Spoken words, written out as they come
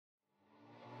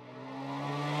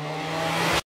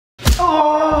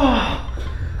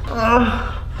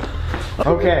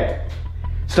Okay,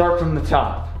 start from the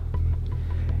top.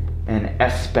 En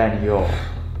español.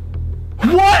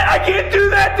 What? I can't do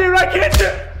that, dude. I can't do.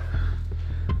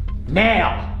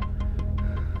 Now.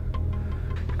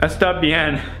 Está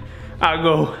bien.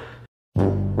 Hago.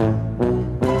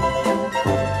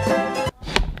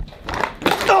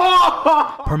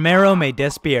 Primero me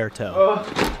despierto.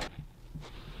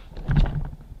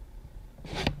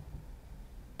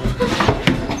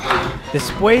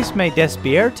 Después me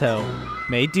despierto.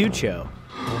 Me ducho.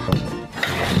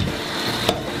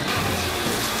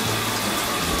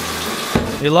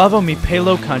 Me lavo mi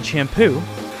pelo con shampoo.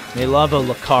 Me lavo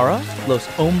la cara, los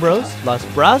hombros, los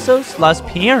brazos, las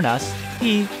piernas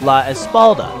y la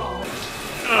espalda.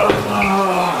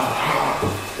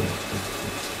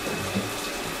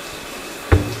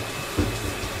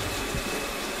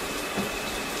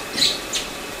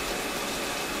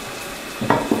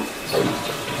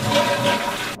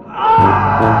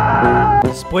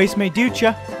 Después me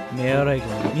ducha, me arreglo.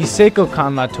 Me seco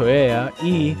con la toalla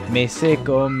y me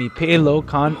seco mi pelo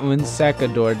con un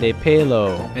secador de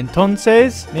pelo.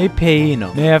 Entonces me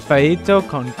peino. Me afeito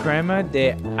con crema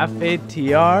de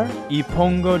afeitar y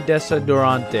pongo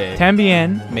desodorante.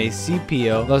 También me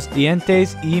cepillo los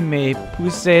dientes y me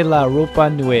puse la ropa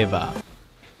nueva.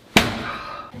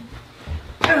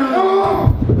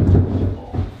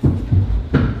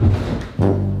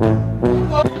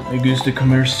 Me gusta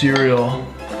comer cereal.